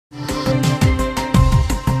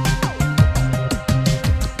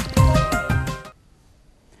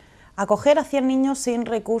Acoger a 100 niños sin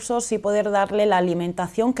recursos y poder darle la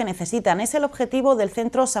alimentación que necesitan es el objetivo del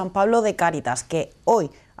Centro San Pablo de Cáritas, que hoy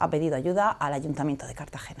ha pedido ayuda al Ayuntamiento de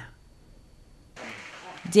Cartagena.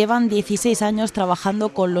 Llevan 16 años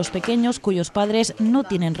trabajando con los pequeños cuyos padres no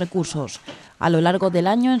tienen recursos. A lo largo del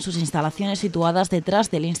año, en sus instalaciones situadas detrás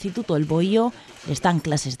del Instituto El Bohío, les dan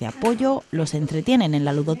clases de apoyo, los entretienen en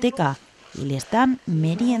la ludoteca y les dan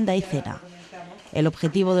merienda y cena. El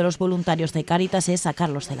objetivo de los voluntarios de Cáritas es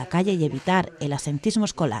sacarlos de la calle y evitar el absentismo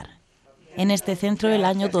escolar. En este centro el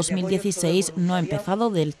año 2016 no ha empezado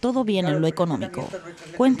del todo bien en lo económico.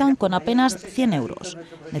 Cuentan con apenas 100 euros.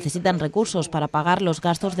 Necesitan recursos para pagar los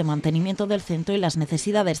gastos de mantenimiento del centro y las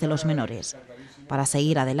necesidades de los menores. Para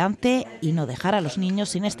seguir adelante y no dejar a los niños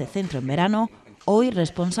sin este centro en verano, hoy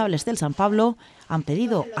responsables del San Pablo han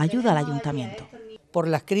pedido ayuda al Ayuntamiento. Por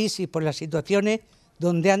las crisis, por las situaciones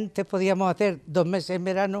donde antes podíamos hacer 2 meses en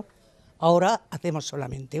verano, ahora hacemos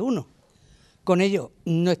solamente 1. Con ello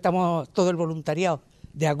no estamos todo el voluntariado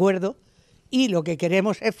de acuerdo y lo que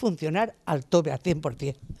queremos es funcionar al tope, al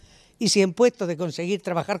 100%. Y si en puesto de conseguir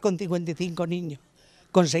trabajar con 55 niños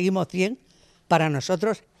conseguimos 100, para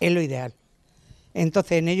nosotros es lo ideal.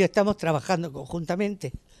 Entonces en ello estamos trabajando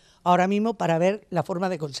conjuntamente ahora mismo para ver la forma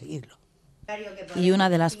de conseguirlo. Y una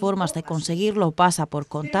de las formas de conseguirlo pasa por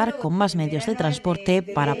contar con más medios de transporte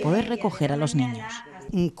para poder recoger a los niños.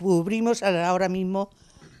 Cubrimos ahora mismo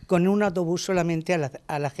con un autobús solamente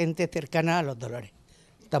a la gente cercana a los Dolores.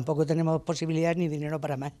 Tampoco tenemos posibilidad ni dinero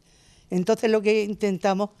para más. Entonces lo que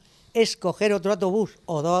intentamos es coger otro autobús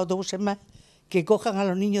o 2 autobuses más que cojan a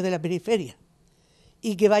los niños de la periferia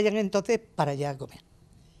y que vayan entonces para allá a comer.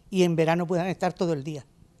 Y en verano puedan estar todo el día,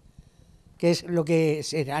 que es lo que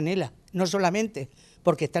se anhela. No solamente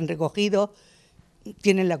porque están recogidos,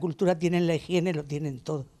 tienen la cultura, tienen la higiene, lo tienen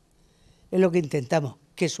todo. Es lo que intentamos,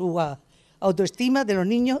 que su autoestima de los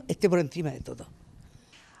niños esté por encima de todo.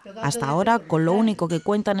 Hasta ahora, con lo único que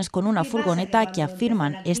cuentan es con una furgoneta que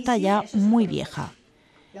afirman está ya muy vieja.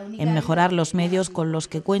 En mejorar los medios con los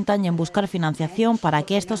que cuentan y en buscar financiación para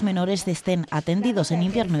que estos menores estén atendidos en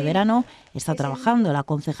invierno y verano, está trabajando la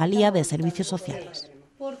Concejalía de Servicios Sociales.